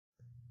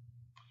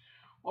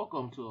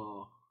Welcome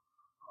to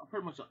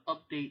pretty much an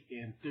update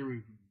and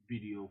theory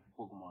video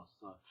for Pokemon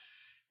Sun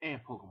and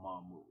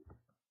Pokemon Moon.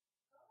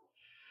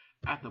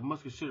 After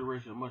much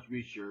consideration and much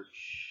research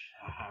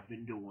I have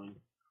been doing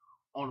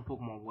on the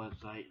Pokemon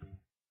website and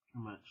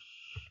pretty much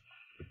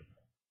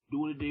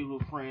doing it day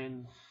with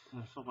friends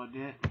and stuff like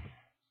that,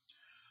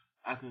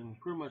 I can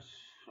pretty much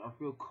I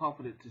feel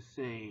confident to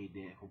say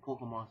that for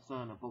Pokemon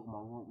Sun and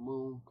Pokemon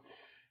Moon,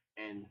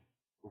 and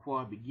before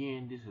I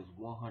begin, this is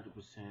 100%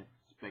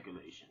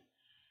 speculation.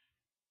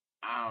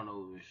 I don't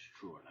know if it's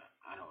true or not.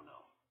 I don't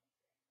know.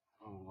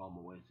 I'm on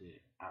my way to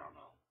it. I don't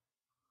know.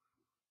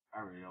 I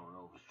really don't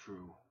know if it's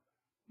true.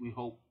 We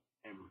hope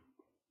and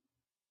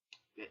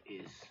that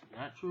is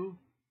not true.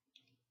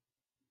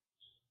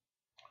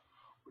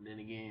 But then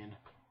again,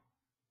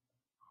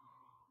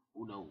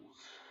 who knows?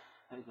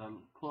 As I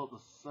pull up the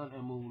Sun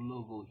and Moon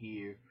logo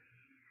here,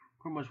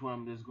 pretty much what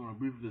I'm just going to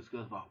briefly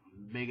discuss about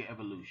Mega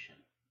Evolution.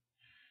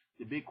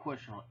 The big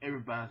question on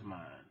everybody's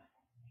mind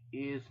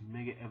is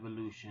Mega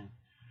Evolution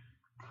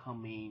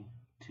coming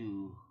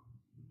to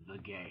the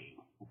game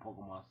for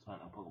Pokemon Sun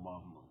and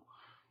Pokemon Moon?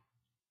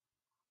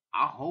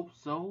 I hope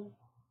so,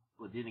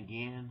 but then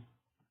again,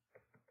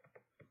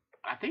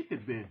 I think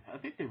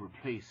they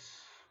replaced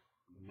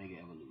Mega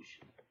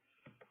Evolution.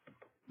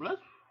 But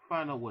let's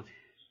find out what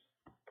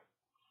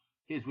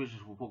his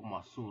wishes for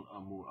Pokemon Sun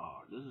and Moon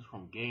are. This is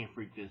from Game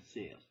Freak that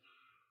says.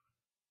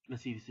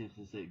 Let's see if it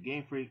says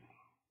Game Freak.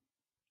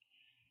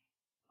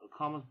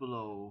 Comments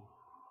below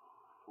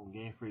from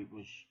Game Freak,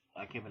 which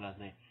I can't pronounce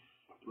his name.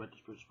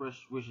 Express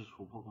wishes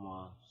for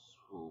Pokemon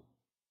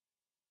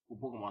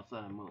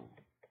Sun and Moon.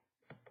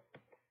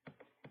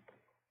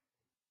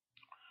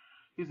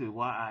 He said,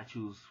 why I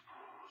choose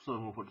Sun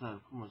and Moon for the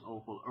time pretty much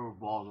all for Earth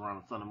revolves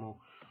around the Sun and Moon.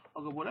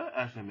 Okay, well that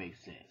actually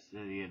makes sense.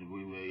 Yeah,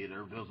 the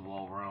Earth does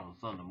revolve around the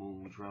Sun and the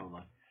Moon. We travel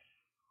like,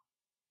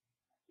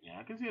 yeah,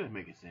 I can see that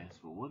making sense.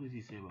 But what does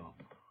he say about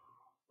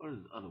what are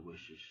his other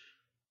wishes?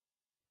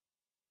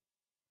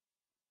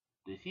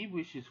 Does he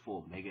wishes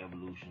for Mega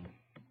Evolution?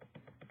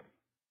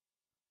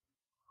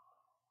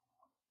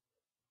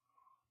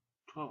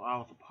 12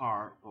 hours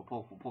apart for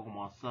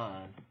Pokemon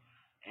Sun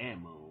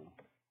and Moon.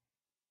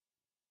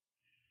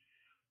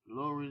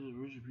 Low rich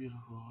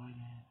beautiful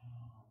lightning.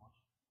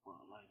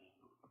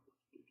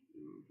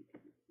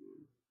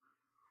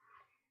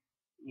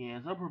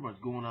 Yeah, so I'm pretty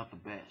much going out the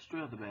bat,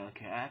 straight out the bat.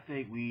 Okay, I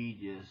think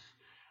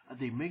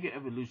Mega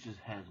Evolutions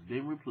has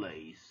been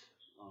replaced.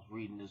 I was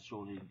reading this,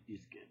 showing this,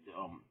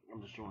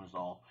 I'm just showing this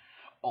all.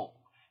 Oh,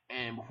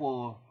 and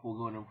before we're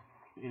going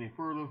any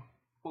further,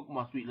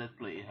 Pokemon Sweet Let's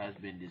Play it has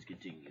been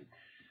discontinued.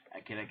 I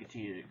cannot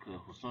continue it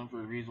because for some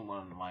reason,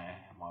 one of my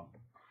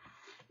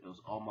it was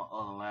on my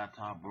other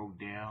laptop broke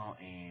down,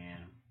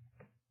 and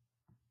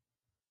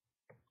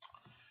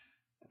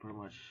pretty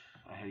much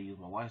I had to use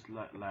my wife's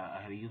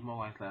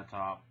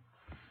laptop,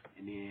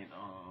 and then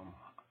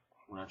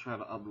when I try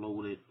to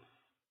upload it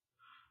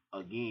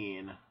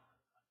again,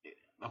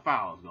 the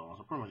file is gone.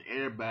 So pretty much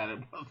everybody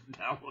must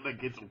download that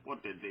gets some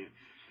what that did.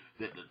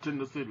 That the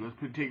Nintendo said let's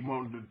take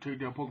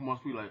down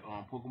Pokemon Sweet like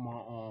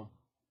Pokemon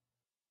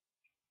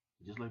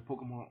just like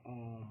Pokemon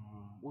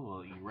what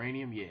was it,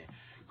 Uranium, yeah.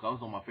 Cause I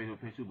was on my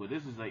Facebook page too, but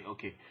this is like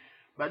okay.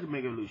 Back to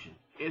Mega Evolution.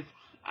 It's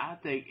I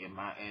think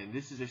and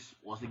this is just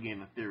once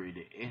again a theory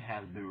that it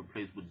has been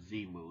replaced with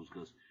Z moves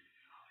because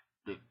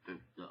the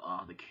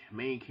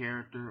main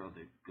character of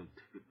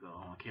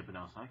I can't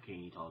pronounce. I can't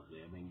even talk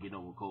today. I mean, getting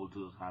over cold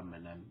too. I haven't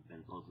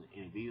been posting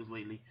any videos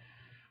lately,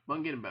 but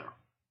I'm getting better.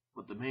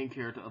 But the main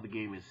character of the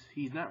game is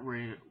he's not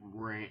wearing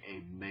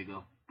a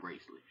Mega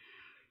bracelet.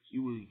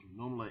 You would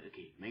normally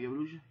okay Mega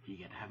Evolution. You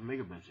got to have a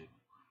Mega bracelet.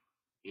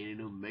 Any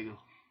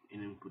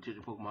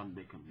potential Pokemon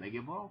that can Mega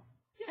Evolve?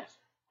 Yes.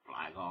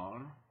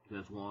 Flygon,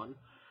 that's one.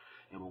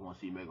 Everyone wants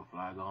to see Mega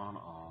Flygon.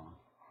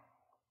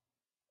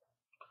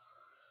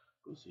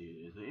 Let's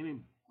see, is there any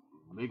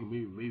maybe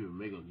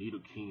Mega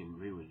Needle King and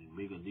maybe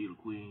Mega Needle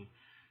Queen?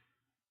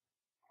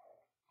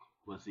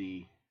 Let's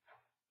see.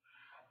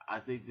 I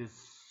think this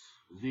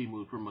Z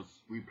move pretty much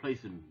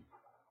replacing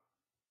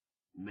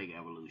Mega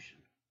Evolution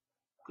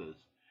because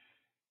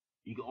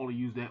you can only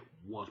use that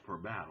once per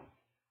battle,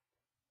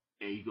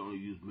 and you can only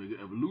use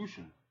Mega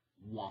Evolution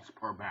once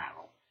per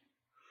battle.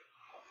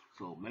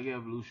 So Mega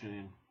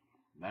Evolution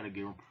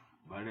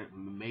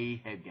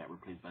may have got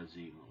replaced by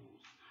Z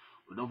moves.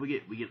 But don't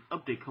forget, we get an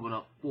update coming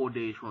up 4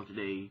 days from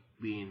today,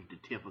 being the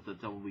 10th of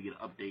September. We get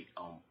an update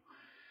on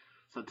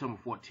September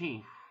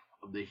 14th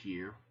of this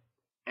year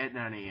at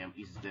 9 a.m.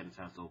 Eastern Standard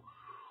Time. So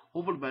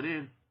hopefully by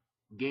then,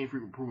 Game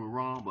Freak will prove me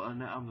wrong. But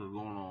I'm just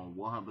going on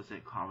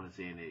 100% confident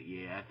saying that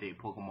yeah, I think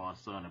Pokemon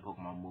Sun and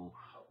Pokemon Moon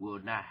will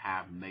not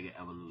have Mega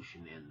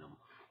Evolution in them.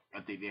 I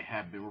think they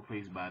have been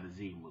replaced by the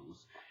Z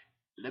moves.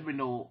 Let me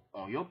know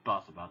on your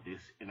thoughts about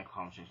this in the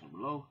comment section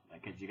below. I'll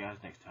catch you guys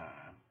next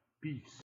time. Peace.